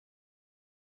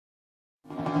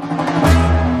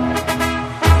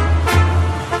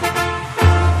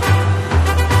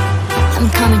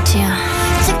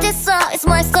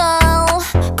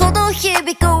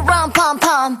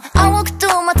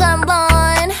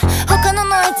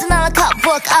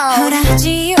ほら自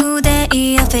由で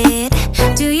いいよ fit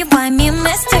Do you find me a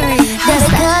mystery 誰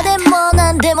かでも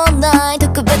なんでもない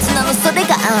特別なのそれ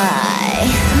が愛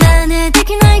真似で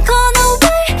きないこの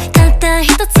way たった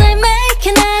一つ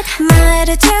making it マイ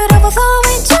ル中の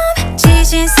flowing jump 自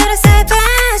信する say passion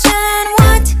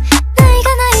What ない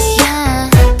がな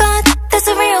い But that's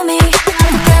the real me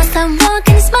Because I'm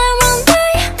walking this my wrong way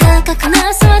高く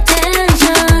なす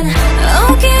attention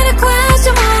大きな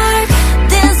question mark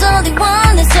There's only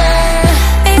one answer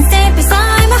It's deep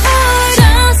inside my heart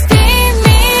Just be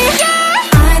me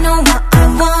I know what I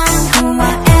want Who I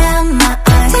am My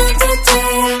identity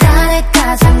誰か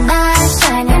じゃない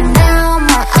Shining now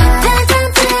my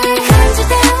identity 感じ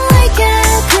て like it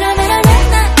比べられ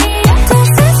ない This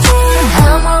is me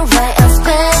I'm alright I'm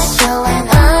special and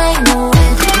I know it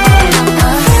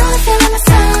I'm really feeling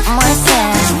myself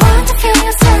myself Want to feel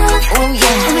yourself Oh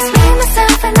yeah Always be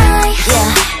myself and I Yeah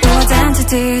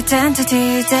Identity, identity,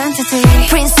 identity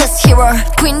Princess hero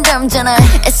queen dam잖아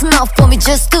It's enough for me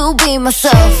just to be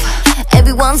myself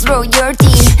Everyone's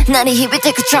royalty 나를響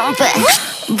くtrumpet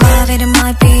Vibe in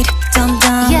my beat Dum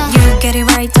dum Yeah. You get it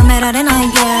right止められない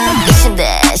Yeah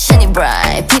이신데 shining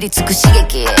bright 피리つく刺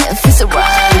激 Feels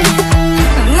alright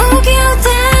무기여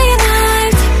day and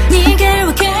night 네게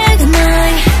와 길게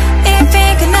night If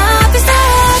it cannot be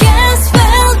stopped Yes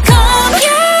welcome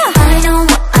Yeah I know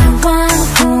what I want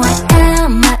Who I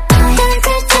am My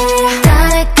identity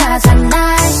誰かじゃな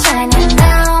い Shining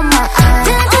now my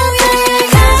identity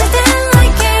가지된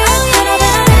like it比べ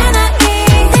られない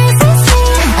This is me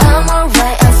I'm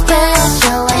alright I'm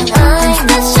special and I know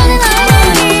That's shining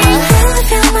like me Really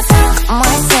feel myself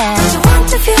myself Don't you want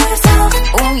to feel yourself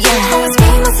Oh yeah Always be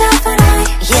myself and I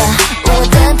Yeah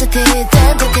identity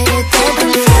identity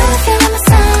identity Really feel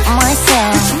myself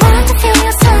myself Don't you want to feel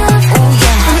yourself Oh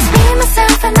yeah Always be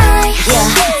myself and I Yeah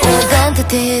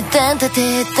identity identity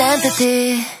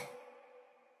identity